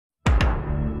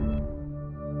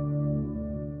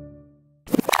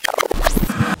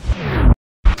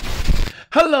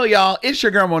Hello, y'all. It's your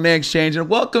girl, Monét Exchange, and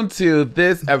welcome to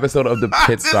this episode of The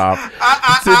Pit Stop.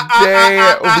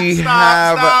 Today, we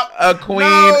have a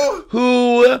queen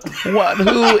who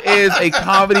is a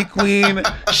comedy queen.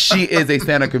 She is a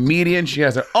stand-up comedian. She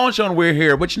has her own show, and we're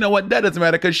here. But you know what? That doesn't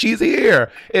matter because she's here.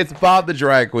 It's Bob the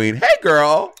Drag Queen. Hey,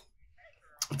 girl.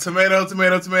 Tomato,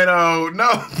 tomato, tomato.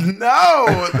 No,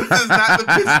 this is not The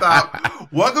Pit Stop.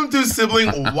 Welcome to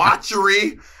Sibling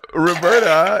Watchery.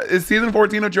 Roberta, it's season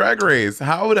 14 of Drag Race.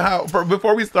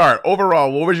 Before we start, overall,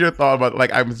 what was your thought about,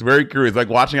 like, I was very curious, like,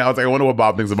 watching it, I was like, I wonder what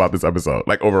Bob thinks about this episode,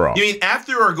 like, overall. You mean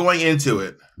after or going into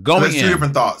it? Going in. Two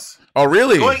different thoughts. Oh,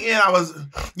 really? Going in, I was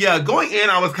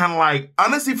kind of like,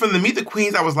 honestly, from the Meet the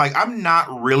Queens, I was like, I'm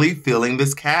not really feeling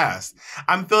this cast.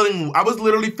 I was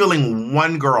literally feeling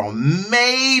one girl,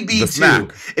 maybe the two.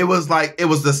 Snack. It was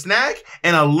the snack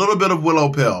and a little bit of Willow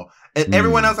Pill. And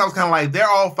everyone else, I was kind of like, they're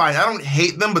all fine. I don't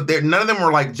hate them, but none of them were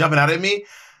like jumping out at me.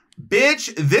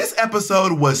 Bitch, this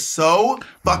episode was so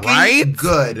fucking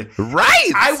good.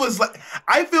 Right. I was like,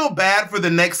 I feel bad for the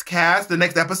next cast, the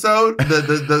next episode,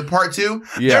 the part 2.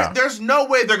 Yeah. There's no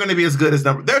way they're going to be as good as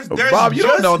number. There's Bob, you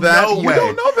don't know that. No way. You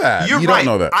don't know that. You're you right.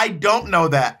 Don't know that. I don't know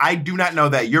that. I do not know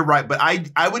that. You're right. But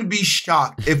I would be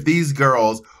shocked if these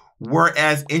girls were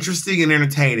as interesting and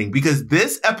entertaining, because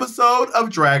this episode of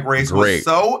Drag Race was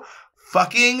so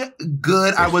fucking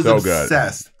good. I was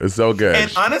obsessed. Good. It's so good.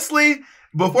 And honestly,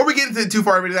 before we get into it too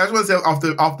far, I just want to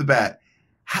say off the bat,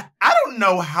 I don't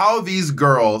know how these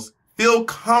girls feel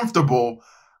comfortable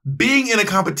being in a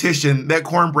competition that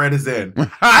Cornbread is in.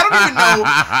 I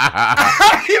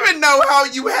don't even know how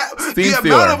you have the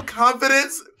amount of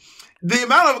confidence. The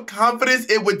amount of confidence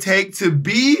it would take to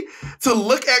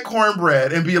look at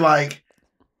Cornbread and be like,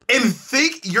 and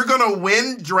think you're gonna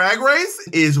win Drag Race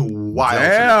is wild.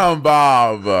 Damn,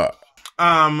 Bob.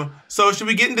 So should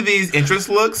we get into these entrance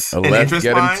looks and Let's entrance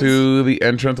get lines? into the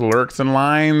entrance lurks and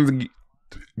lines.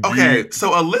 Okay,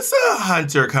 so Alyssa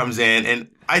Hunter comes in, and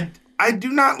I do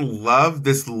not love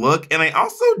this look, and I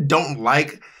also don't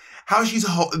like how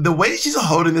the way she's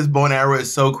holding this bow and arrow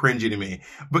is so cringy to me,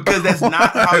 because that's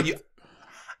not how you.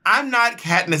 I'm not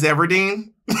Katniss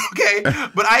Everdeen, okay,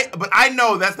 but I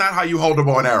know that's not how you hold a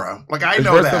bow and arrow. Like, I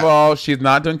know that. First of all, she's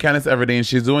not doing Katniss Everdeen.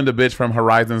 She's doing the bitch from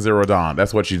Horizon Zero Dawn.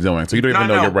 That's what she's doing. So you don't even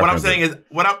know your references. What I'm saying is,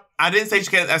 I didn't say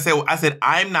she can't. I said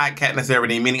I'm not Katniss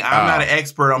Everdeen, meaning I'm not an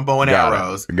expert on bow and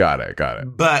arrows. Got it.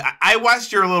 But I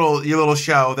watched your little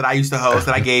show that I used to host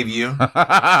that I gave you.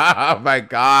 Oh my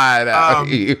God.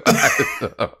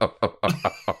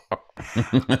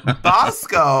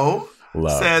 Bosco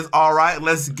says, all right,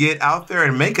 let's get out there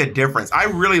and make a difference. I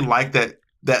really like that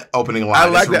opening line. I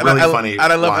like that. Really funny.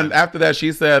 And I love it. And after that,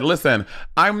 she said, listen,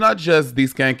 I'm not just the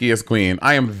skankiest queen.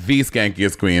 I am the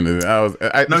skankiest queen.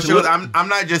 I'm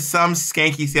not just some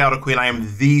skanky Seattle queen. I am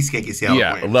the skanky Seattle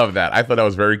queen. Yeah, love that. I thought that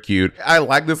was very cute. I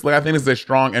like this look. I think it's a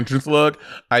strong entrance look.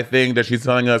 I think that she's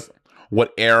telling us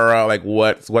what era, like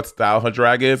what style her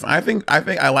drag is. I think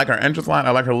I like her entrance line.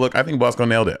 I like her look. I think Bosco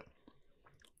nailed it.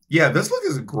 Yeah, this look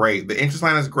is great. The entrance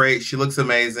line is great. She looks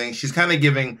amazing. She's kind of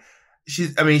giving,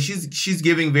 she's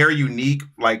giving very unique,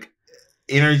 like,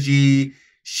 energy.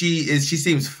 She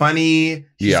seems funny.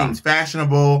 She seems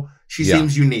fashionable. She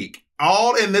seems unique.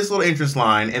 All in this little entrance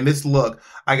line and this look,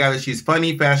 I got that she's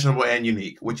funny, fashionable, and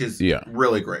unique, which is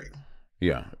really great.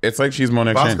 Yeah, it's like she's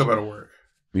Monét Exchange. Bosco better work.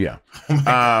 Yeah.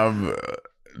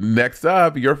 Next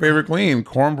up, your favorite queen,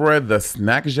 Cornbread, the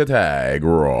snack jetag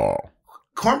girl.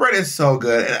 Cornbread is so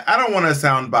good. And I don't want to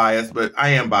sound biased, but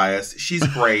I am biased. She's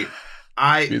great.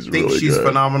 I think she's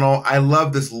phenomenal. I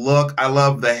love this look. I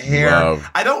love the hair.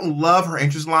 I don't love her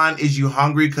entrance line, "Is you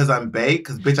hungry because I'm baked?"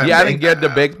 Because, bitch, I'm baked. Yeah, I didn't get the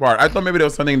baked part. I thought maybe there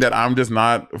was something that I'm just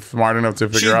not smart enough to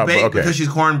figure out. She's baked because she's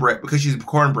cornbread. Because she's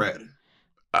cornbread.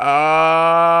 Oh,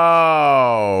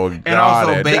 and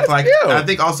also baked like cute. I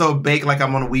think also baked like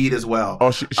I'm on weed as well.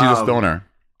 Oh, she's a stoner.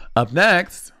 Up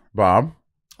next, Bob.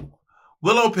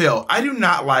 Willow Pill. I do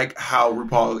not like how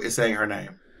RuPaul is saying her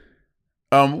name.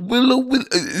 Willow.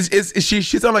 She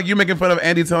sounds like you making fun of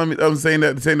Andy telling me saying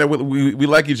that we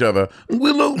like each other.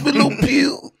 Willow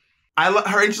Pill.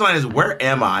 Her entrance line is "Where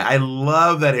am I?" I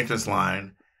love that entrance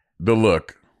line. The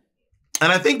look.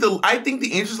 And I think the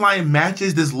entrance line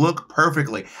matches this look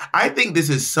perfectly. I think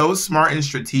this is so smart and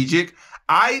strategic.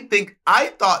 I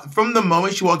thought from the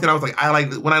moment she walked in, I was like, I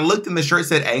like when I looked in the shirt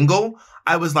said angle,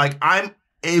 I was like, I'm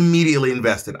immediately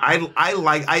invested. I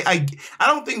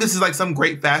don't think this is like some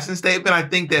great fashion statement. I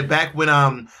think that back when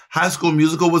High School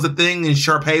Musical was a thing and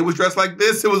Sharpay was dressed like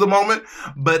this, it was a moment.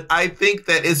 But I think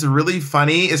that it's really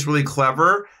funny, it's really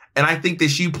clever, And I think that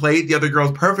she played the other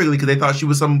girls perfectly because they thought she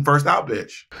was some first out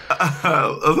bitch.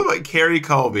 Look like Carrie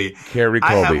Colby.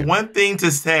 I have one thing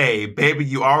to say, baby.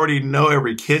 You already know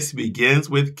every kiss begins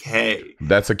with K.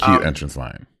 That's a cute entrance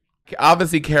line.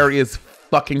 Obviously, Carrie is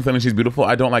fucking stunning. She's beautiful.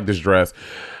 I don't like this dress.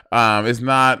 It's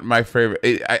not my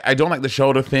favorite. I don't like the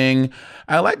shoulder thing.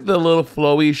 I like the little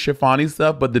flowy, chiffony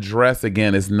stuff, but the dress,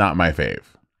 again, is not my fave.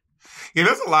 Yeah,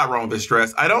 there's a lot wrong with this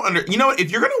dress. You know what?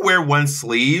 If you're going to wear one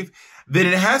sleeve, then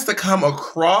it has to come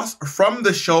across from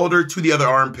the shoulder to the other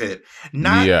armpit.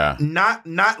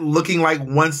 Not looking like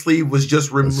one sleeve was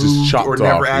just removed or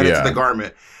never added to the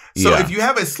garment. So if you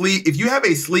have a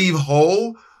sleeve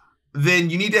hole, then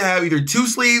you need to have either two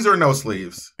sleeves or no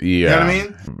sleeves. Yeah. You know what I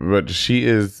mean? But she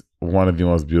is one of the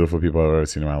most beautiful people I've ever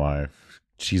seen in my life.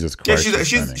 Jesus Christ. Yeah,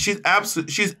 she's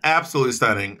absolutely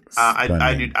stunning.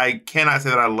 I cannot say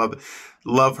that I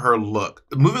love her look.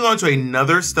 Moving on to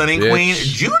another stunning queen,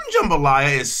 June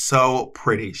Jambalaya is so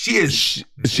pretty. She's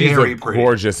very pretty,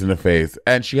 gorgeous in the face,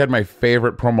 and she had my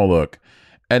favorite promo look.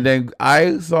 And then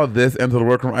I saw this enter the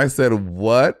workroom. I said,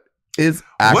 "What is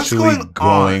actually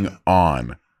going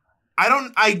on?" I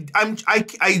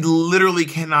literally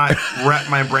cannot wrap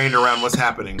my brain around what's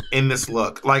happening in this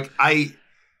look.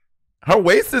 Her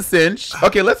waist is cinched.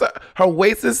 Okay, her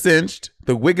waist is cinched.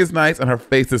 The wig is nice, and her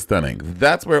face is stunning.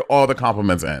 That's where all the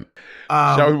compliments end.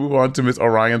 Shall we move on to Miss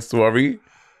Orion's story?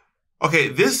 Okay,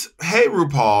 hey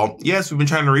RuPaul. Yes, we've been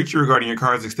trying to reach you regarding your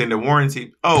car's extended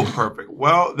warranty. Oh, perfect.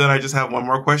 Well, then I just have one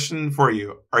more question for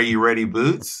you. Are you ready,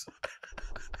 Boots?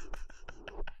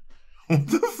 What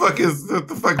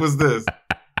the fuck was this?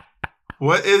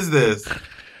 What is this?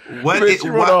 Bitch,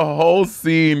 you wrote a whole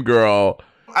scene, girl.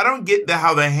 I don't get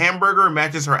how the hamburger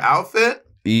matches her outfit.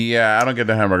 Yeah, I don't get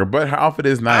the hamburger, but her outfit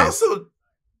is nice.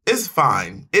 It's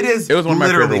fine. It is. It was one of my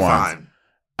favorite ones. Fine.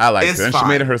 I liked it, and she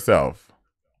made it herself.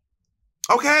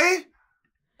 Okay.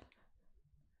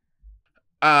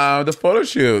 The photo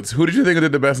shoots. Who did you think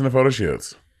did the best in the photo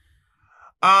shoots?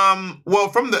 Well,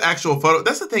 from the actual photo,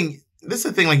 that's the thing. This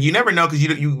is the thing. Like, you never know because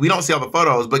we don't see all the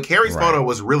photos. But Carrie's photo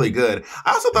was really good.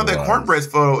 I also thought that Cornbread's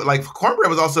photo, Cornbread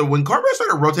was also, when Cornbread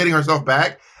started rotating herself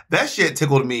back, that shit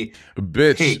tickled me.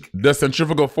 Bitch, the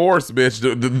centrifugal force, bitch.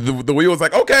 The wheel was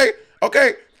like, okay,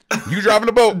 you driving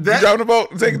the boat. You driving the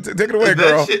boat. Take it away,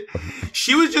 girl.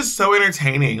 She was just so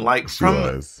entertaining.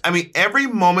 I mean, every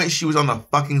moment she was on the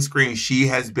fucking screen, she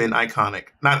has been iconic.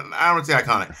 I don't want to say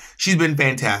iconic. She's been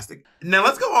fantastic. Now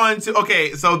let's go on to,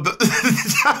 so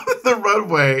the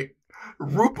runway,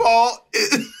 RuPaul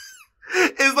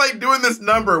is like doing this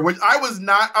number, which I was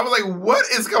like, what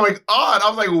is going on? I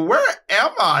was like, where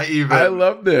am I even? I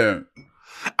loved it.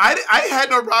 I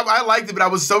had no problem. I liked it, but I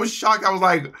was so shocked. I was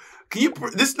like,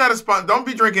 this is not a sponsor. Don't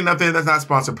be drinking nothing that's not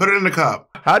sponsored. Put it in the cup.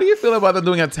 How do you feel about them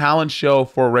doing a talent show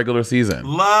for a regular season?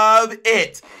 Love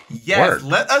it. Yes.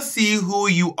 Let us see who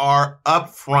you are up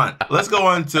front. Let's go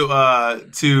on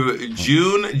to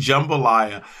June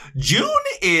Jambalaya. June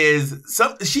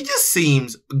she just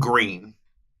seems green.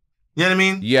 You know what I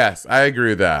mean? Yes, I agree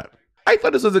with that. I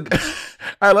thought this was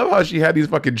I love how she had these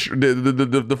fucking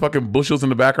the fucking bushels in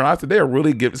the background. I said they are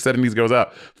really setting these girls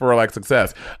up for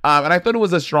success. And I thought it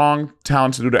was a strong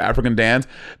talent to do the African dance.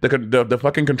 The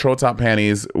fucking control top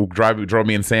panties drove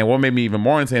me insane. What made me even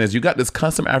more insane is you got this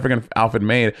custom African outfit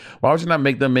made. Why would you not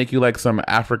make you some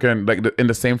African in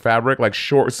the same fabric, like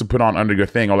shorts to put on under your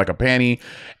thing, or like a panty?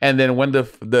 And then when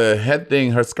the head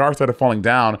thing, her scarf started falling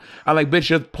down, I'm like, bitch,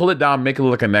 just pull it down, make it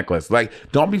look like a necklace. Like,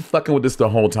 don't be fucking with this the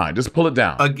whole time. Just pull it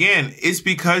down. Again, it's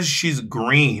because she's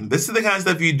green. This is the kind of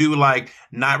stuff you do,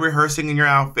 not rehearsing in your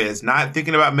outfits, not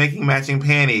thinking about making matching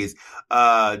panties,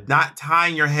 not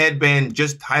tying your headband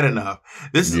just tight enough.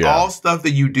 This is all stuff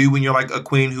that you do when you're a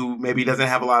queen who maybe doesn't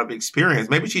have a lot of experience.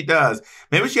 Maybe she does.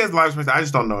 Maybe she has a lot of experience. I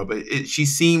just don't know. But she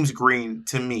seems green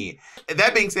to me.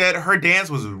 That being said, her dance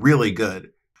was really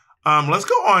good. Let's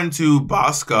go on to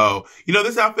Bosco.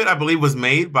 This outfit, I believe, was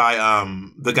made by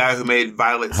the guy who made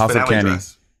Violet's finale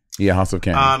dress. Yeah, House of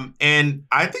Candy. And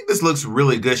I think this looks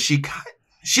really good. She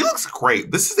looks great.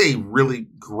 This is a really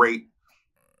great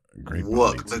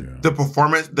look. The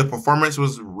performance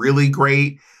was really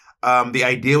great. The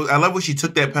idea, I love when she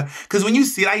took that, because when you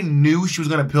see it, I knew she was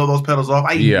going to peel those petals off.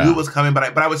 I knew it was coming,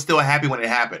 but I was still happy when it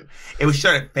happened. And when she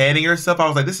started fanning herself, I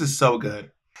was like, this is so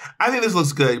good. I think this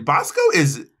looks good. Bosco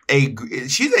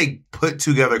she's a put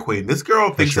together queen. This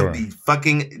girl thinks of the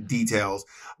fucking details.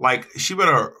 She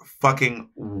better fucking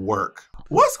work.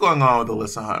 What's going on with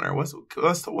Alyssa Hunter? What's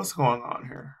going on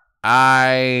here?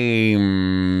 I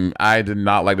did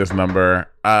not like this number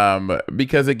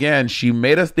because again, she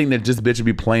made us think that this bitch would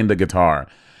be playing the guitar.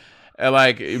 And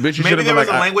like, bitch, you maybe there was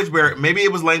like, a language barrier. Maybe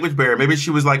it was language barrier. Maybe she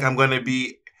was like, I'm going to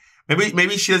be.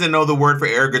 Maybe she doesn't know the word for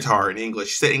air guitar in English.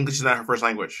 She said English is not her first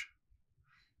language.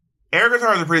 Air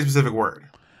guitar is a pretty specific word.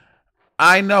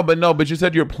 I know, but you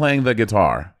said you were playing the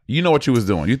guitar. You know what you was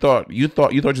doing. You thought you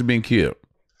were being cute.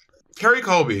 Carrie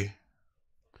Colby.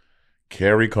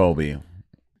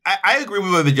 I agree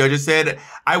with what the judges said.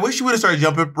 I wish you would have started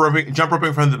jump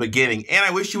roping from the beginning, and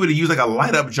I wish you would have used like a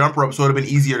light up jump rope so it would have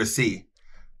been easier to see.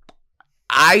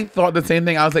 I thought the same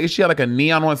thing. I was like, she had like a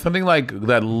neon one, something like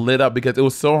that lit up because it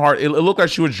was so hard. It looked like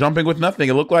she was jumping with nothing.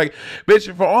 It looked like,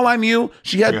 bitch, for all I knew,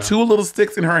 she had two little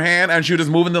sticks in her hand and she was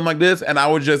just moving them like this. And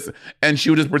she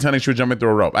was just pretending she was jumping through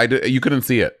a rope. You couldn't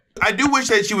see it. I do wish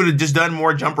that she would have just done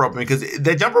more jump roping because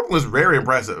that jump roping was very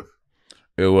impressive.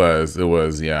 It was.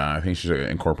 Yeah. I think she should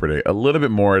incorporate it a little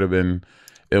bit more. Maybe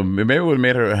it would have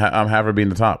made her have her be in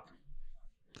the top.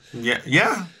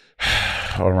 Yeah.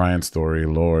 Orion's story,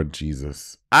 Lord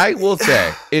Jesus. I will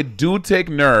say, it do take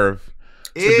nerve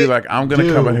to be like, I'm going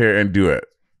to come in here and do it.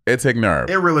 It take nerve.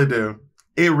 It really do.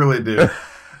 And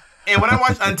when I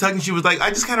watched Untucked, she was like, I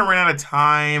just kind of ran out of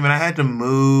time and I had to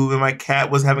move and my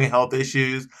cat was having health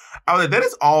issues. I was like, that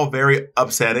is all very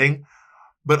upsetting.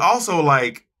 But also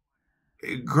like,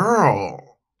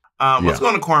 girl. Let's go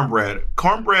on to Cornbread.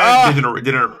 Cornbread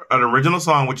did an original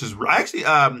song, which is actually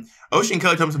Ocean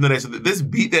Kelly told me something today. So this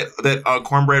beat that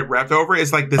Cornbread rapped over,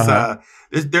 it's like this.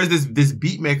 There's this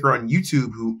beat maker on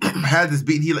YouTube who has this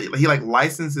beat. He like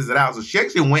licenses it out. So she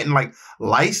actually went and like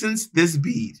licensed this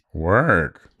beat.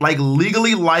 Work. Like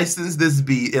legally licensed this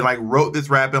beat and like wrote this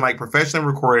rap and like professionally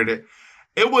recorded it.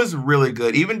 It was really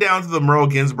good, even down to the Merle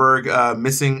Ginsburg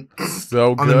missing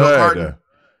so on the milk carton.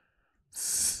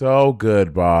 So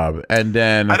good, Bob. And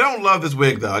then I don't love this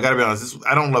wig though. I gotta be honest.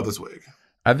 I don't love this wig.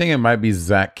 I think it might be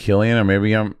Zach Killian, or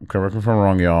maybe correct me if I'm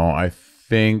wrong, y'all. I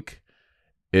think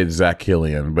it's Zach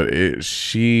Killian, but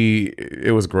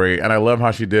it was great, and I love how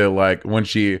she did like when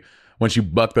she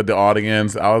bucked at the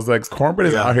audience. I was like, Cornbread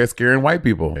is out here scaring white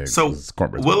people. So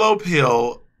Willow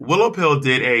Pill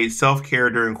did a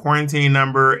self-care during quarantine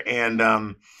number, and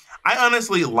I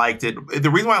honestly liked it.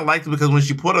 The reason why I liked it because when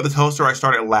she pulled out the toaster, I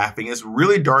started laughing. It's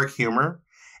really dark humor,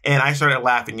 and I started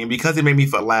laughing. And because it made me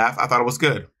laugh, I thought it was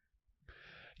good.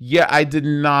 Yeah, I did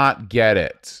not get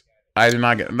it.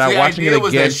 Now, watching it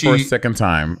again for a second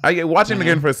time. Watching it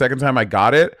again for a second time, I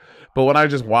got it. But when I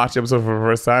just watched the episode for the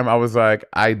first time, I was like,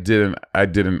 I didn't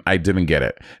get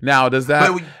it. Now, does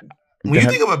that... When you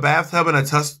think of a bathtub and a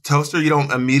toaster, you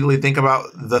don't immediately think about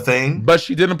the thing. But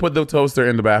she didn't put the toaster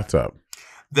in the bathtub.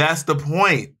 That's the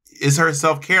point. It's her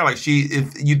self-care. Like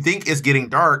if you think it's getting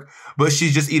dark, but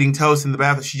she's just eating toast in the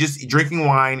bathtub. She's just drinking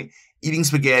wine, eating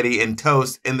spaghetti and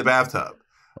toast in the bathtub.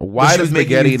 Why does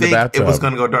spaghetti in the bathtub? It was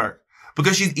going to go dark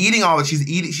because she's eating all that.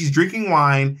 She's drinking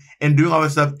wine and doing all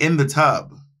this stuff in the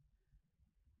tub.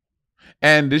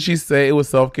 And did she say it was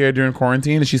self-care during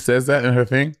quarantine? She says that in her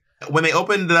thing? When they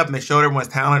opened it up and they showed everyone's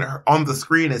talent on the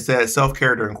screen, it said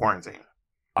self-care during quarantine.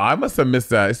 I must have missed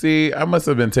that. See, I must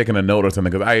have been taking a note or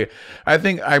something because I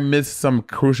think I missed some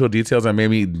crucial details that made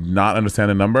me not understand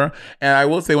the number. And I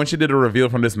will say, when she did a reveal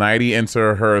from this nightie into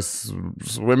her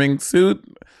swimming suit,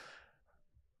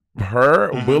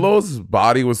 Willow's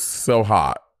body was so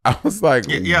hot. I was like,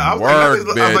 I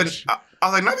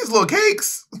was like, not these little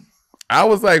cakes. I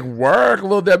was like, work,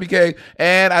 little Debbie K.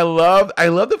 And I love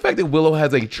the fact that Willow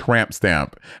has a tramp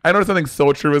stamp. I know it's something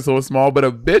so true and so small, but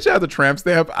a bitch has a tramp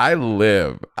stamp. I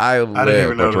live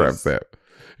for tramp stamp.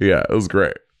 Yeah, it was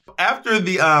great. After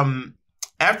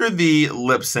the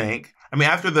lip sync,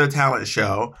 after the talent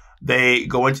show, they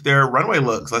go into their runway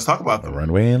looks. Let's talk about them.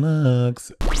 Runway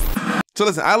looks. So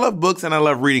listen, I love books and I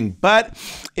love reading, but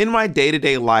in my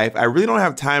day-to-day life, I really don't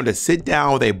have time to sit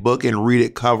down with a book and read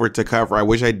it cover to cover. I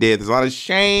wish I did. There's a lot of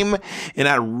shame in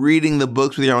not reading the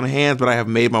books with your own hands, but I have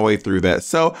made my way through that.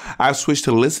 So I've switched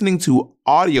to listening to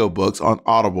audiobooks on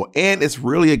Audible, and it's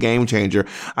really a game changer.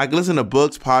 I can listen to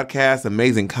books, podcasts,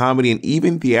 amazing comedy, and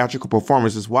even theatrical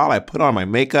performances while I put on my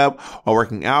makeup while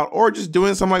working out or just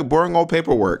doing some like boring old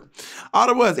paperwork.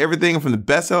 Audible has everything from the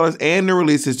bestsellers and new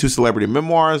releases to celebrity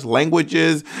memoirs,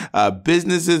 languages,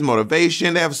 businesses,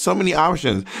 motivation. They have so many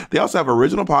options. They also have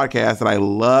original podcasts that I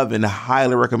love and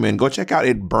highly recommend. Go check out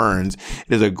It Burns.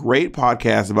 It is a great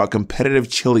podcast about competitive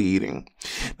chili eating.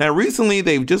 Now, recently,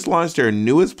 they've just launched their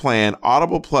newest plan, Audible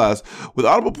Audible Plus. With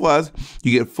Audible Plus,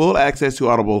 you get full access to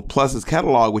Audible Plus's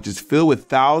catalog, which is filled with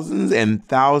thousands and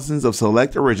thousands of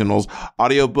select originals,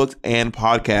 audiobooks, and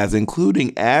podcasts,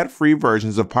 including ad-free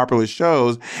versions of popular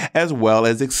shows, as well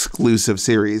as exclusive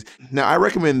series. Now, I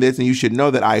recommend this, and you should know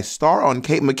that I star on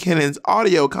Kate McKinnon's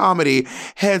audio comedy,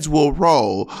 Heads Will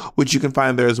Roll, which you can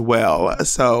find there as well.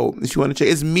 So if you want to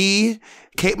check, it's me,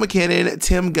 Kate McKinnon,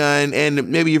 Tim Gunn, and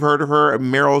maybe you've heard of her,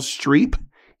 Meryl Streep.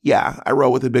 Yeah, I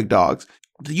roll with the big dogs.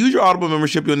 To use your Audible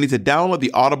membership, you'll need to download the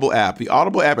Audible app. The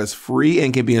Audible app is free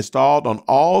and can be installed on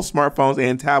all smartphones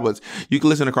and tablets. You can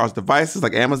listen across devices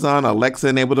like Amazon,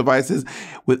 Alexa-enabled devices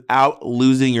without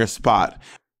losing your spot.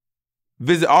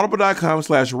 Visit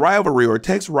audible.com/rivalry or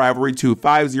text rivalry to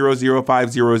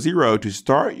 500500 to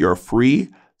start your free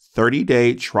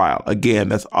 30-day trial. Again,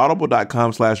 that's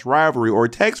audible.com/rivalry or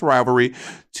text rivalry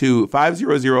to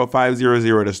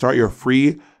 500500 to start your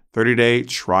free 30-day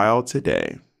trial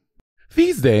today.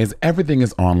 These days, everything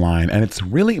is online, and it's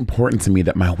really important to me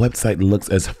that my website looks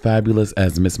as fabulous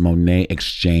as Miss Monét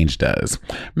Exchange does.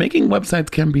 Making websites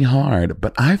can be hard,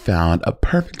 but I found a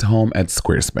perfect home at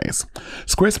Squarespace.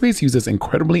 Squarespace uses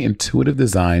incredibly intuitive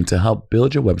design to help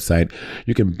build your website.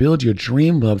 You can build your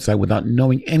dream website without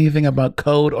knowing anything about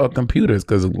code or computers,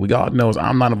 because God knows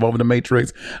I'm not involved in the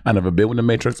Matrix. I never been with the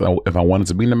Matrix. If I wanted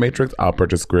to be in the Matrix, I'll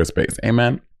purchase Squarespace.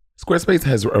 Amen. Squarespace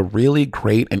has a really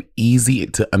great and easy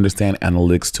to understand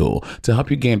analytics tool to help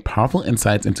you gain powerful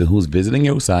insights into who's visiting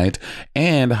your site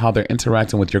and how they're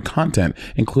interacting with your content,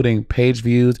 including page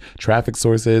views, traffic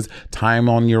sources, time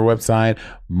on your website,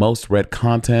 most read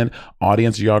content,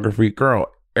 audience geography,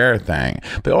 everything.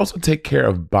 They also take care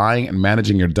of buying and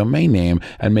managing your domain name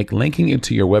and make linking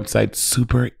into your website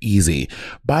super easy.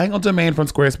 Buying a domain from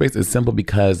Squarespace is simple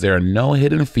because there are no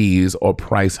hidden fees or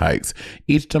price hikes.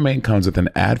 Each domain comes with an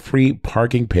ad-free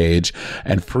parking page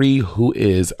and free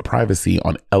Whois privacy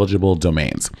on eligible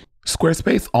domains.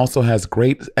 Squarespace also has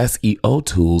great SEO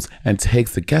tools and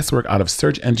takes the guesswork out of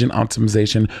search engine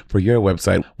optimization for your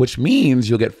website, which means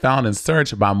you'll get found in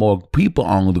search by more people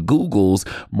on the Googles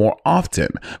more often.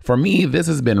 For me, this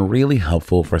has been really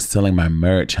helpful for selling my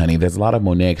merch, honey. There's a lot of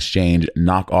Monét Exchange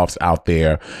knockoffs out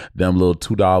there, them little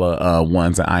 $2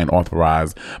 ones that I ain't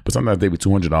authorized, but sometimes they be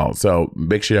 $200. So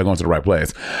make sure you're going to the right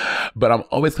place. But I'm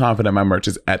always confident my merch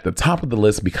is at the top of the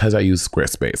list because I use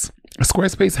Squarespace.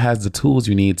 Squarespace has the tools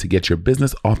you need to get your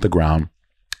business off the ground,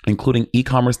 including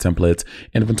e-commerce templates,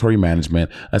 inventory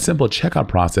management, a simple checkout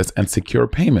process, and secure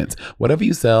payments. Whatever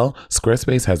you sell,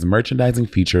 Squarespace has merchandising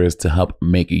features to help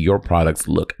make your products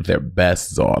look their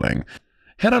best, darling.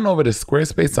 Head on over to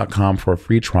squarespace.com for a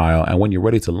free trial, and when you're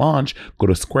ready to launch, go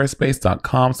to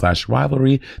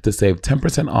squarespace.com/rivalry to save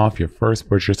 10% off your first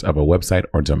purchase of a website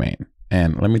or domain.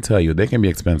 And let me tell you, they can be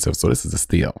expensive, so this is a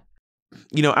steal.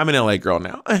 You know, I'm an LA girl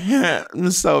now.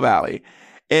 So Valley.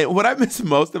 And what I miss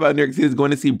most about New York City is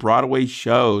going to see Broadway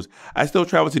shows. I still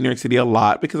travel to New York City a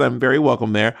lot because I'm very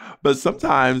welcome there. But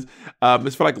sometimes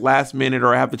it's for like last minute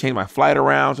or I have to change my flight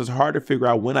around. So it's hard to figure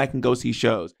out when I can go see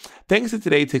shows. Thanks to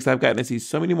Today Tix, I've gotten to see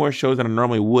so many more shows than I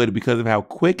normally would because of how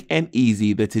quick and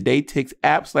easy the Today Tix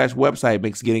app/website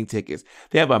makes getting tickets.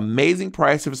 They have amazing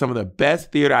prices for some of the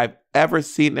best theater I've ever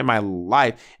seen in my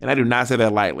life, and I do not say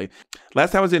that lightly.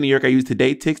 Last time I was in New York, I used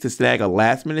Today Tix to snag a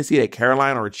last-minute seat at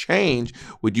Caroline or Change,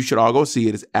 which you should all go see.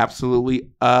 It is absolutely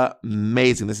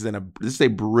amazing. This is a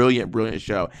brilliant, brilliant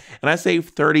show, and I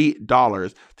saved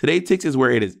 $30. Today Tix is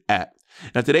where it is at.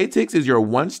 Now, Today Tix is your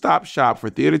one-stop shop for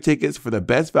theater tickets for the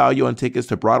best value on tickets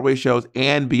to Broadway shows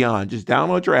and beyond. Just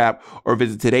download your app or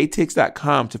visit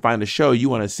todaytix.com to find a show you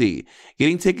want to see.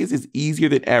 Getting tickets is easier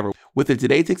than ever. With the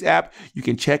Today Tix app, you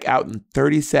can check out in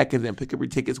 30 seconds and pick up your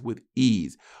tickets with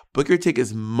ease. Book your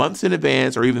tickets months in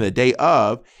advance or even the day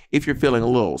of if you're feeling a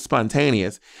little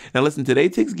spontaneous. Now listen, Today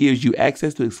Tix gives you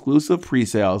access to exclusive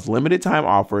pre-sales, limited time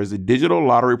offers, digital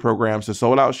lottery programs to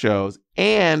sold out shows,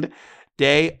 and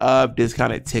day of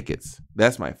discounted tickets.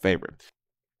 That's my favorite.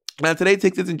 Now, Today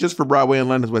Tix isn't just for Broadway and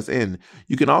London's West End.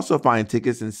 You can also find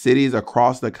tickets in cities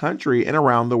across the country and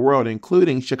around the world,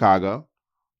 including Chicago,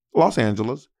 Los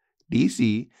Angeles,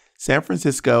 DC, San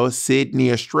Francisco,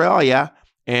 Sydney, Australia,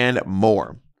 and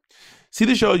more. See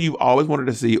the show you've always wanted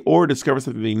to see or discover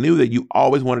something new that you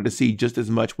always wanted to see just as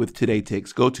much with Today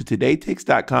Tix. Go to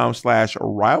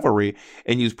todaytix.com/rivalry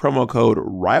and use promo code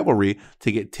RIVALRY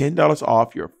to get $10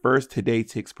 off your first Today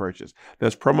Tix purchase.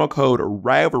 That's promo code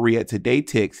RIVALRY at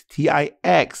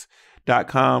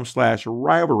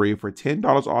todaytix.com/rivalry for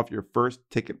 $10 off your first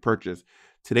ticket purchase.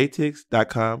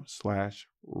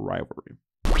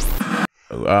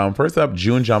 todaytix.com/rivalry. First up,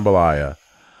 June Jambalaya.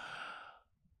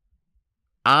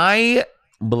 I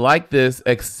like this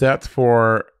except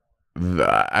for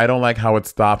I don't like how it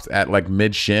stops at like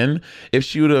mid shin. If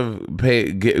she would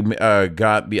have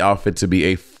got the outfit to be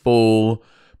a full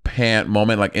pant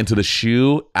moment, like into the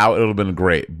shoe out, it would have been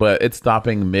great. But it's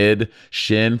stopping mid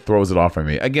shin, throws it off for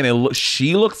me. Again,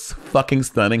 she looks fucking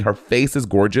stunning. Her face is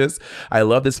gorgeous. I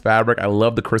love this fabric. I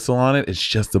love the crystal on it. It's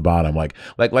just the bottom, like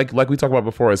we talked about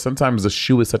before. Sometimes the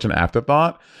shoe is such an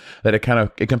afterthought that it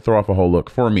can throw off a whole look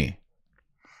for me.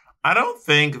 I don't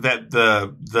think that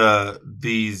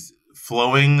these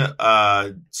flowing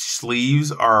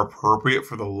sleeves are appropriate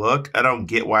for the look. I don't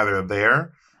get why they're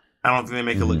there. I don't think they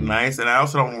make it look nice. And I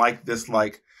also don't like this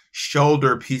like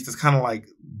shoulder piece that's kind of like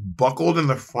buckled in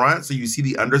the front. So you see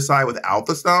the underside without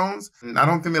the stones. And I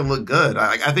don't think they look good.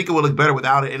 I think it would look better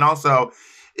without it. And also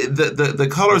the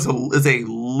color is a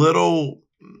little,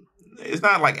 it's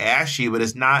not like ashy, but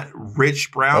it's not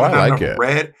rich brown. Oh, I like it.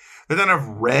 Red. There's not enough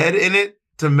red in it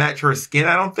to match her skin,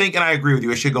 I don't think. And I agree with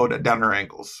you. It should go down her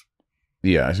ankles.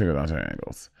 Yeah, I should go down to her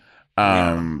ankles.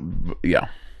 Yeah.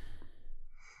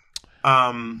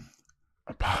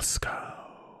 Bosco.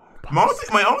 My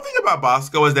only thing about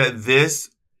Bosco is that this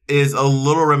is a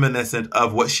little reminiscent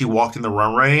of what she walked in the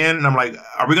runway in, and I'm like,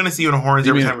 are we going to see you in a horns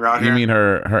every time we're out here? You mean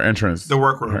her entrance? The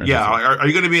workroom. Yeah. Are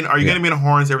you going to be in? Are you going to be in a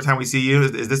horns every time we see you?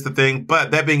 Is this the thing?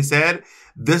 But that being said,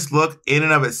 this look in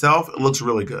and of itself, it looks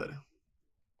really good.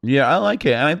 Yeah, I like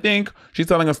it, and I think she's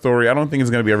telling a story. I don't think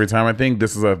it's going to be every time. I think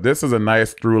this is a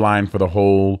nice through line for the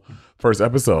whole first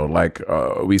episode. Like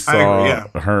we saw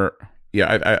her. Yeah,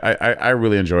 I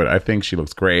really enjoyed it. I think she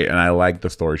looks great, and I like the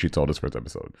story she told this first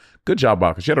episode. Good job,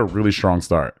 Bosco. She had a really strong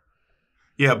start.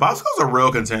 Yeah, Bosco's a real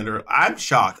contender. I'm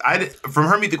shocked. From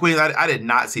her Meet the Queens, I did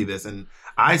not see this, and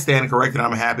I stand corrected.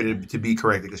 I'm happy to be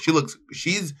corrected because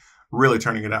she's really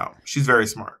turning it out. She's very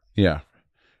smart. Yeah,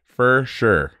 for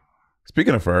sure.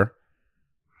 Speaking of fur,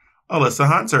 Alyssa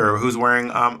Hunter, who's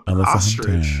wearing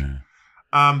ostrich.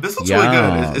 This looks really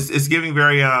good. It's giving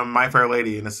very My Fair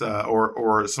Lady, and it's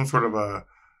or some sort of a.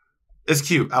 It's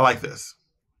cute. I like this.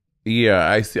 Yeah,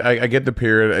 I see. I get the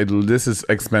period. This is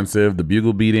expensive. The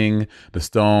bugle beating, the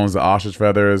stones, the ostrich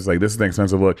feathers. Like, this is an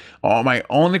expensive look. My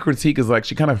only critique is like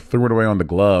she kind of threw it away on the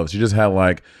gloves. She just had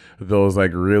like those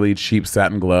like really cheap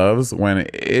satin gloves when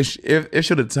it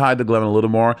should have tied the glove in a little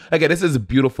more. Again, this is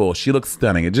beautiful. She looks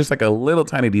stunning. It's just like a little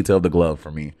tiny detail of the glove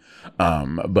for me.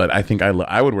 But I think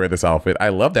I would wear this outfit. I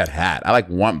love that hat. I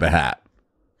want the hat.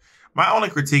 My only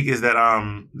critique is that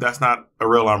that's not a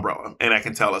real umbrella, and I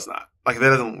can tell it's not. Like, that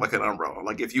doesn't look like an umbrella.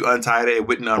 Like, if you untied it, it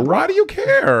wouldn't umbrella. Why do you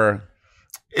care?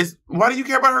 Why do you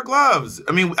care about her gloves?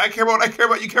 I mean, I care about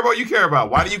you care about what you care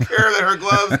about. Why do you care that her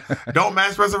gloves don't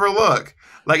match the rest of her look?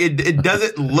 Like, it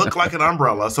doesn't look like an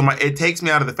umbrella. So it takes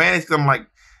me out of the fantasy because I'm like,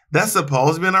 that's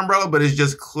supposed to be an umbrella, but it's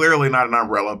just clearly not an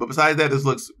umbrella. But besides that, this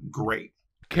looks great.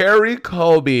 Carrie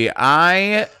Colby,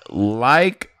 I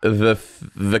like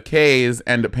the K's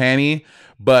and the panty,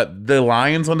 but the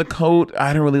lines on the coat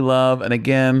I don't really love. And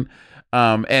again,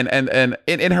 and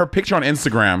in her picture on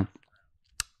Instagram,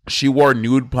 she wore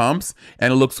nude pumps,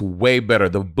 and it looks way better.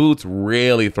 The boots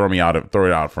really throw it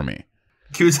out for me.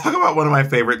 Can we talk about one of my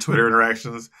favorite Twitter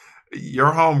interactions?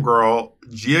 Your homegirl,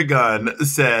 Gia Gunn,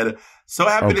 said, "So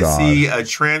happy to see a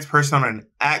trans person on an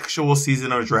actual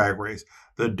season of Drag Race.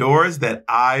 The doors that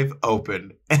I've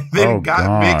opened." And then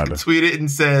Mick tweeted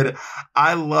and said,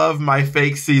 "I love my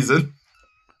fake season."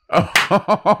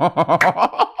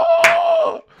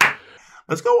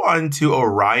 Let's go on to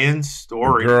Orion's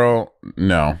story. Girl,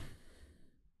 no.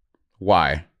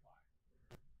 Why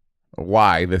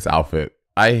this outfit?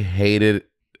 I hated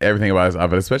everything about this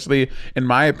outfit, especially in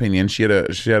my opinion. She had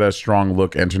a strong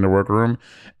look entering the workroom,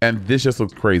 and this just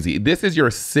looks crazy. This is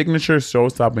your signature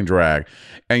show-stopping drag,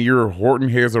 and you're Horton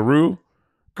Hears a Rue?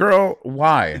 Girl,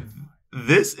 why?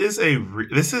 This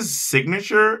is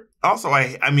signature. Also,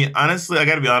 I mean, honestly, I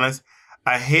gotta be honest,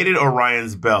 I hated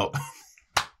Orion's belt.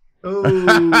 Oh.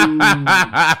 No, but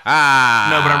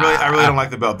I really don't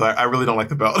like the belt. I really don't like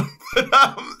the belt.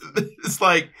 It's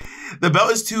like the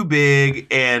belt is too big,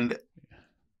 and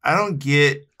I don't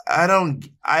get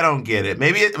it.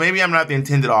 Maybe I'm not the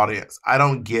intended audience. I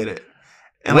don't get it.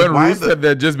 And when Ruth said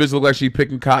that this bitch looked like she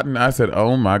picking cotton, I said,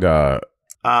 "Oh my god."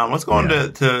 Let's go on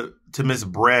to Miss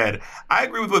Bread. I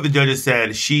agree with what the judges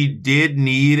said. She did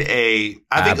need a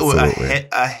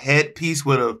headpiece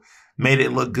would have made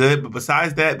it look good, but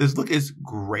besides that, this look is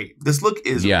great. This look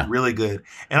is really good,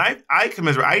 and I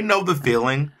commiserate. I know the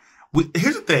feeling.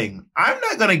 Here's the thing: I'm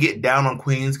not gonna get down on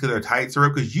queens because their tights are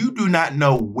ripped, because you do not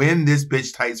know when this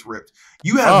bitch tights ripped.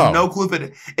 You have no clue if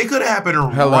it could have happened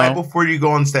right before you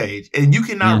go on stage, and you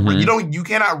cannot you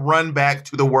cannot run back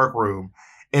to the workroom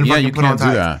and fucking put on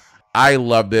tights. I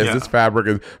love this. Yeah. This fabric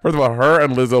is, first of all, her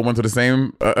and Lizzo went to the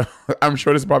same, I'm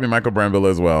sure this is probably Michael Brandville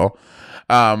as well.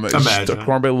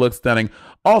 Cornbread looks stunning.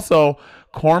 Also,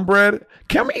 Cornbread,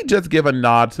 can we just give a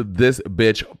nod to this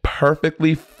bitch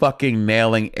perfectly fucking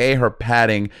nailing her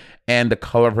padding and the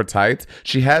color of her tights?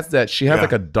 She has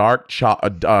like a dark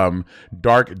Java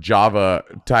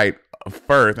tight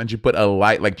first, and she put a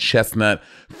light like chestnut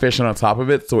fishing on top of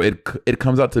it, so it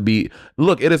comes out to be,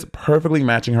 look, it is perfectly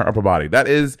matching her upper body. That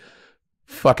is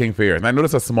fucking fierce. And I know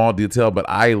it's a small detail, but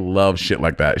I love shit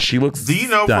like that. She looks Do you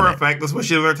know stunning. For a fact that's what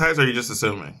she wears tights, or are you just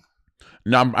assuming?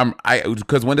 No,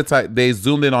 because when they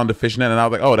zoomed in on the fishnet, and I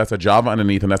was like, oh, that's a Java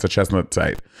underneath, and that's a chestnut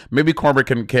tight. Maybe Cornbread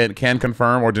can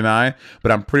confirm or deny,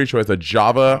 but I'm pretty sure it's a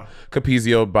Java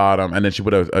Capizio bottom, and then she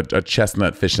put a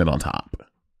chestnut fishnet on top.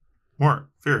 More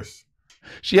fierce.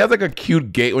 She has like a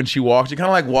cute gait when she walks. She kind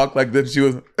of like walked like this. She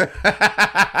was.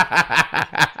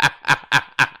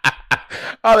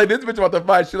 Oh, like this bitch about to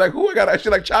fight. She's like, who I got?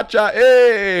 She's like, cha-cha,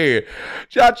 hey.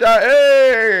 Cha-cha,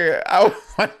 hey. I was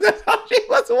like, that's how she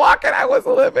was walking. I was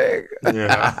living.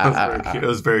 Yeah, it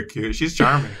was very cute. She's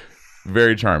charming.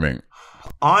 Very charming.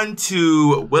 On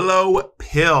to Willow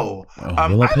Pill.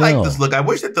 Willow Pill. Like this look. I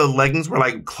wish that the leggings were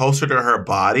like closer to her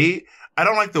body. I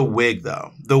don't like the wig though.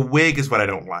 The wig is what I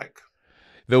don't like.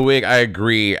 The wig, I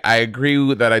agree. I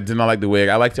agree that I did not like the wig.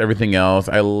 I liked everything else.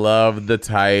 I love the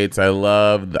tights.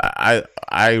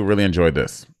 I really enjoyed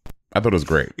this. I thought it was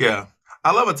great. Yeah.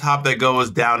 I love a top that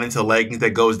goes down into leggings,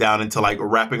 that goes down into like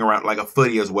wrapping around like a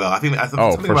footy as well. I think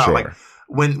something about sure. Like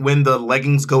when the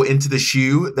leggings go into the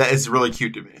shoe, that is really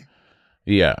cute to me.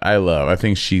 Yeah, I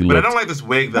think she But I don't like this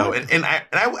wig though. And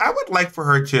I would like for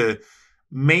her to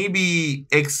maybe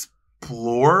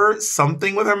explore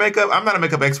something with her makeup. I'm not a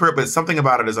makeup expert, but something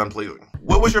about it is unpleasing.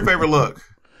 What was your favorite look?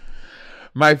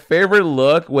 My favorite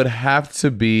look would have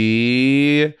to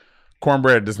be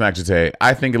Cornbread Disnactate.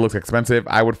 I think it looks expensive.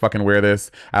 I would fucking wear this.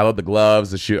 I love the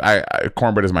gloves, the shoe.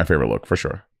 Cornbread is my favorite look for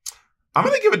sure. I'm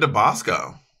gonna give it to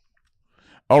Bosco.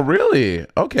 Oh really?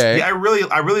 Okay. Yeah, I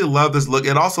really love this look.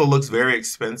 It also looks very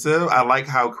expensive. I like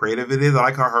how creative it is. I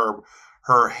like how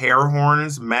her hair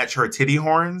horns match her titty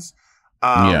horns.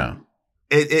 Yeah.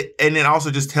 It also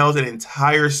just tells an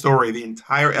entire story. The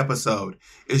entire episode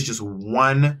is just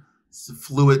one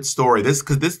fluid story. This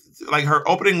like her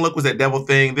opening look was that devil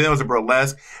thing, then it was a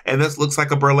burlesque, and this looks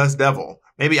like a burlesque devil.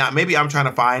 Maybe I'm trying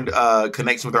to find a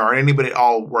connection with her already, but it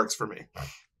all works for me.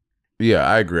 Yeah,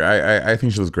 I agree. I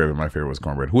think she was great, but my favorite was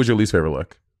Cornbread. Who was your least favorite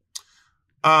look?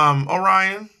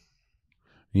 Orion.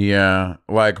 Yeah,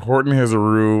 like Horton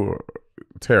Hizuru,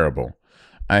 terrible.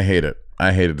 I hate it.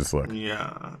 I hated this look.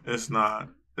 Yeah, it's not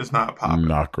popping.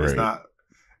 Not great.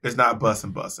 It's not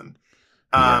bussin'.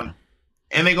 Yeah.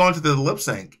 And they go into the lip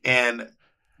sync, and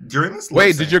during this lip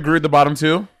sync, did you agree with the bottom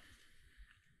two?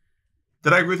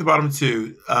 Did I agree with the bottom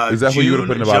two? Is that June, what you would have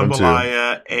put in the bottom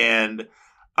Jambalaya, two? And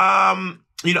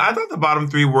I thought the bottom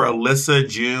three were Alyssa,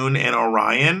 June, and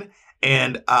Orion.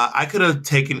 And I could have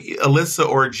taken Alyssa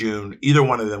or June. Either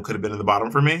one of them could have been in the bottom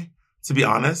for me, to be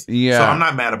honest. Yeah. So I'm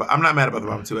not mad about the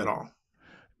bottom two at all.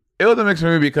 It was a mix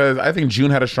for me because I think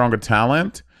June had a stronger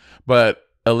talent, but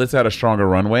Alyssa had a stronger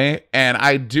runway. And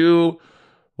I do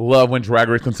love when Drag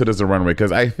Race considers a runway,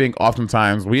 because I think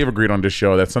oftentimes we have agreed on this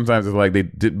show that sometimes it's like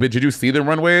did you see the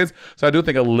runways? So I do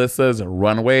think Alyssa's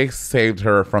runway saved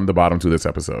her from the bottom two this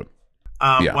episode.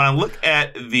 When I look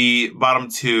at the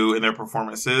bottom two in their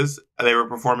performances, they were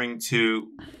performing to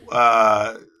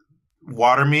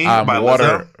Water Me by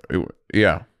Lizzo.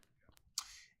 Yeah.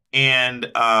 And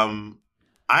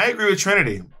I agree with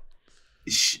Trinity.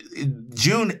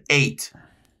 June 8.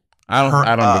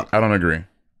 I don't agree.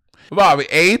 Bobby,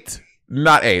 8?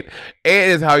 Not 8. 8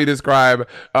 is how you describe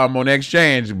Monét X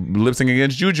Change lip syncing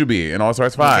against Jujubee in All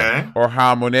Stars 5. Okay. Or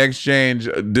how Monét X Change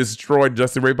destroyed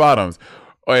Justin Ray Bottoms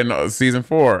in season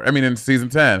 4. I mean, in season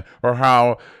 10. Or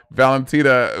how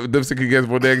Valentina lip syncing against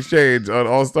Monét X Change on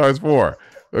All Stars 4.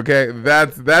 Okay,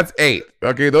 that's 8.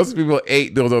 Okay, those people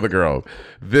 8 those other girls.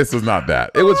 This was not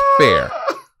that. It was fair.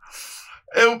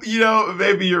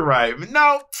 Maybe you're right.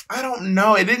 No, I don't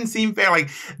know. It didn't seem fair. Like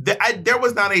there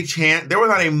was not a chance. There was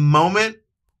not a moment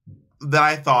that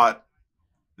I thought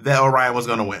that Orion was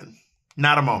going to win.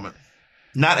 Not a moment.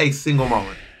 Not a single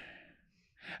moment.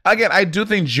 Again, I do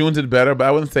think June did better, but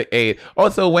I wouldn't say 8.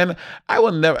 Also, when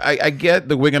I get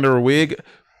the wig under a wig.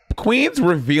 Queen's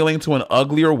revealing to an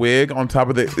uglier wig on top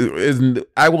of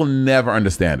I will never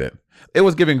understand it. It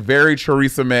was giving very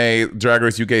Theresa May Drag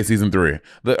Race UK season 3.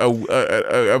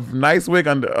 A nice wig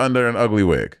under an ugly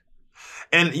wig.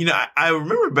 And I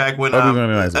remember back when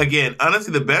again,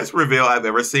 honestly, the best reveal I've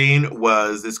ever seen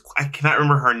was this. I cannot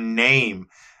remember her name.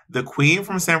 the queen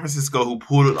from San Francisco who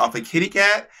pulled it off a kitty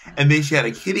cat, and then she had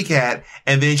a kitty cat,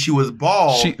 and then she was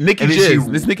bald. Nikki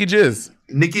Jizz. It's Nikki Jizz.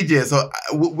 Nikki Jizz. So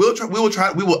we'll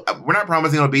try. We're not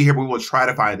promising it'll be here, but we will try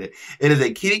to find it. It is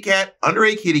a kitty cat under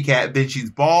a kitty cat. Then she's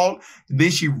bald.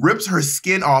 Then she rips her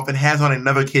skin off and has on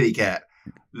another kitty cat.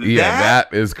 Yeah,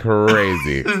 that is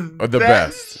crazy. The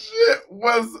best. Shit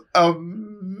was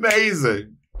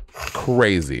amazing.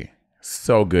 Crazy.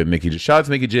 So good, Nikki. Shout out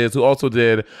to Nikki Jizz, who also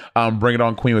did Bring It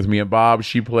On Queen with me and Bob.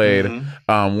 She played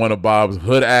one of Bob's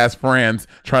hood ass friends,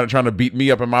 trying to beat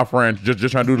me up and my friends,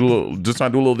 just trying to do a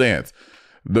little dance.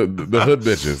 The hood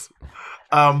bitches.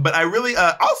 But I really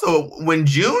also when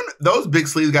June those big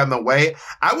sleeves got in the way,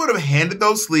 I would have handed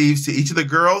those sleeves to each of the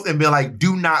girls and been like,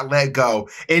 "Do not let go,"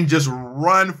 and just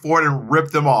run for it and rip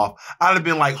them off. I'd have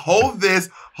been like, hold this,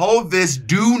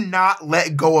 do not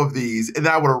let go of these," and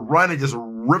then I would have run and just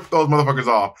rip those motherfuckers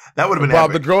off. That would have been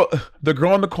Bob, epic. the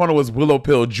girl in the corner was Willow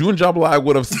Pill. June Jambalaya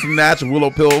would have snatched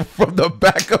Willow Pill from the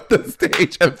back of the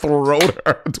stage and thrown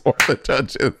her toward the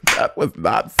judges. That was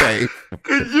not safe.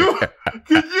 Could you?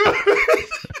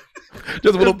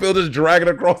 Just Willow Pill just dragging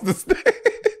across the stage.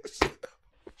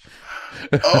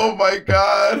 Oh my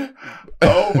god.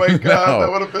 Oh my god. No.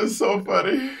 That would have been so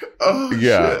funny. Oh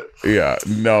yeah. Shit. Yeah.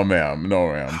 No ma'am.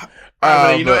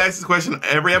 I ask this question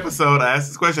every episode. I ask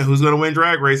this question: who's going to win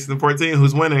Drag Race season 14?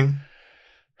 Who's winning?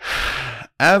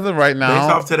 As of right now,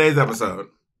 based off today's episode,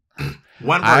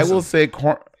 one person. I will say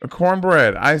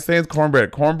cornbread. I say it's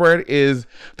cornbread. Cornbread is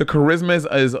the charisma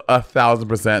is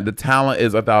 1,000%. The talent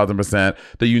is 1,000%.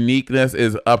 The uniqueness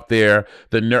is up there.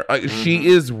 She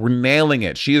is nailing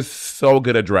it. She is so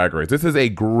good at Drag Race. This is a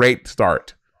great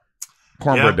start.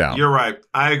 Cornbread down. You're right.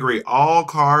 I agree. All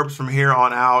carbs from here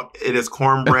on out. It is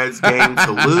cornbread's game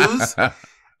to lose.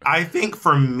 I think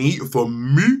for me,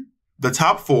 the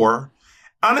top four.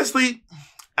 Honestly,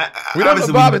 we don't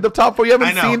know, Bobby. The top four. You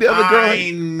haven't seen the other girl. I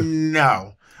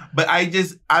know, but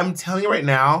I'm telling you right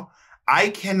now, I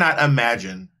cannot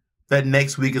imagine that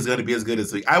next week is going to be as good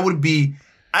as this week. I would be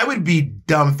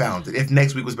dumbfounded if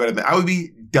next week was better than. I would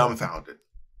be dumbfounded.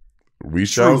 We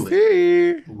shall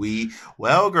see.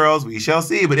 Girls, we shall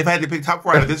see. But if I had to pick top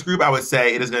four out of this group, I would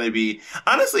say it is going to be.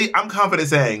 Honestly, I'm confident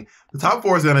saying the top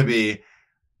four is going to be,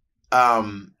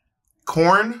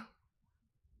 corn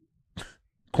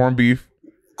beef,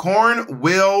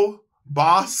 Will,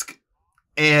 Bosk,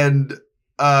 and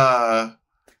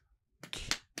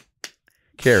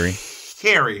Carrie.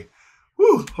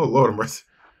 Whew. Oh Lord of mercy,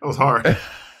 that was hard.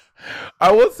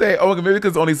 I will say, maybe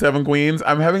because only 7 queens,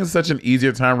 I'm having such an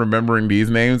easier time remembering these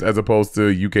names as opposed to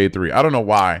UK3. I don't know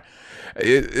why.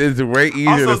 It's way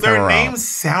easier also, to their names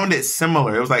sounded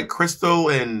similar. It was like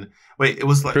Crystal and it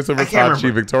was like Crystal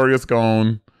Versace, Victoria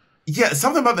Scone. Yeah,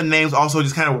 something about the names also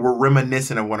just kind of were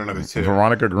reminiscent of one another too.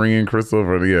 Veronica Green, Crystal.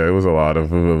 Yeah, it was a lot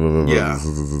of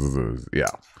yeah.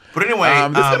 But anyway,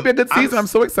 this is gonna be a good season. I'm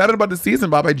so excited about the season,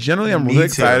 Bob. I genuinely am really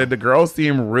excited. The girls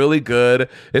seem really good.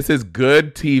 This is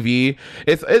good TV.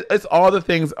 It's all the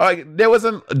things. There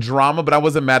wasn't drama, but I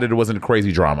wasn't mad that it wasn't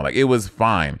crazy drama. Like it was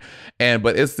fine.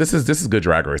 But this is good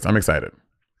Drag Race. I'm excited.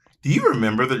 Do you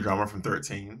remember the drama from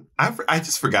 13? I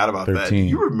just forgot about 13. that. Do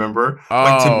you remember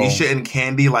like Tamisha and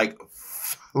Candy like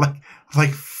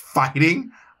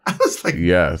fighting? I was like,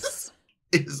 yes.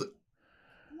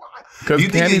 Do you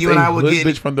think that you and I would get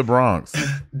bitch from the Bronx?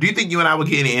 Do you think you and I would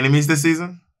get any enemies this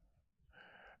season?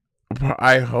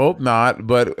 I hope not,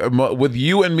 but with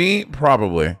you and me,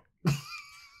 probably.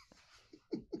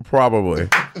 Probably.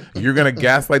 You're gonna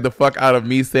gaslight the fuck out of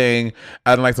me saying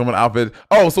I don't like someone's outfit.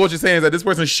 Oh, so what you're saying is that this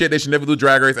person's shit, they should never do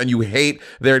Drag Race, and you hate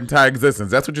their entire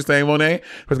existence. That's what you're saying, Monét?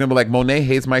 It's gonna be like, Monét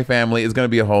hates my family. It's gonna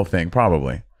be a whole thing,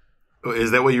 probably. Is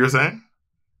that what you were saying?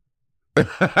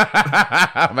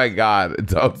 Oh my God.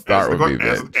 Don't start with me,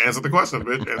 bitch. Answer the question,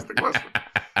 bitch. Answer the question.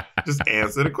 Just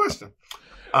answer the question.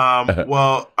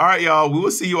 Well, all right, y'all. We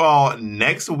will see you all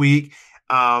next week.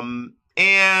 And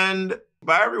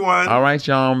bye, everyone. All right,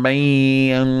 y'all.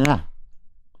 Bye.